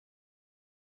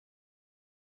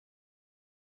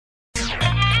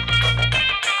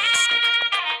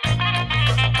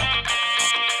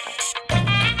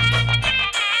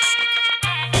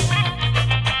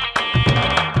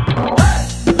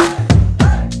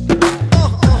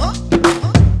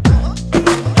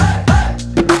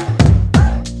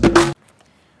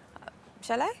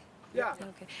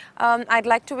Okay. I'd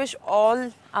like to wish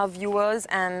all our viewers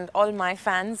and all my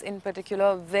fans in particular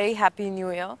a very happy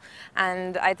new year.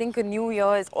 And I think a new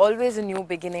year is always a new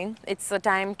beginning. It's a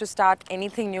time to start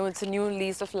anything new. It's a new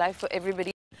lease of life for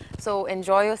everybody. So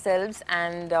enjoy yourselves,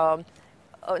 and Namo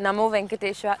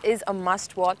Venkatesha is a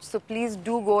must watch. So please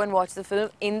do go and watch the film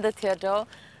in the theatre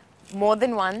more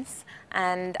than once,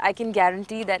 and I can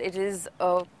guarantee that it is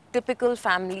a typical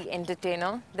family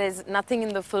entertainer. There's nothing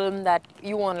in the film that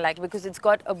you won't like because it's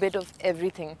got a bit of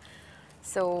everything.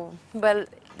 So, well,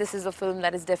 this is a film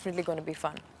that is definitely going to be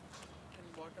fun.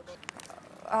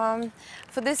 Um,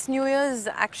 for this New Year's,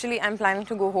 actually, I'm planning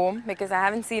to go home because I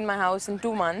haven't seen my house in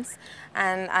 2 months,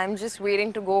 and I'm just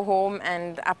waiting to go home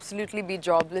and absolutely be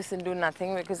jobless and do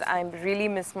nothing because I really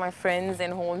miss my friends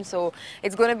and home. So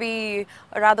it's going to be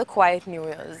a rather quiet New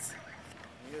Year's.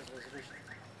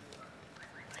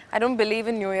 I don't believe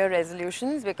in New Year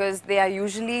resolutions because they are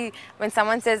usually, when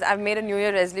someone says I've made a New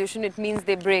Year resolution, it means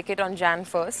they break it on Jan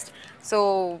 1st.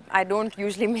 So I don't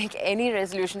usually make any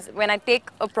resolutions. When I take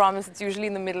a promise, it's usually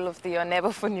in the middle of the year,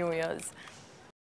 never for New Year's.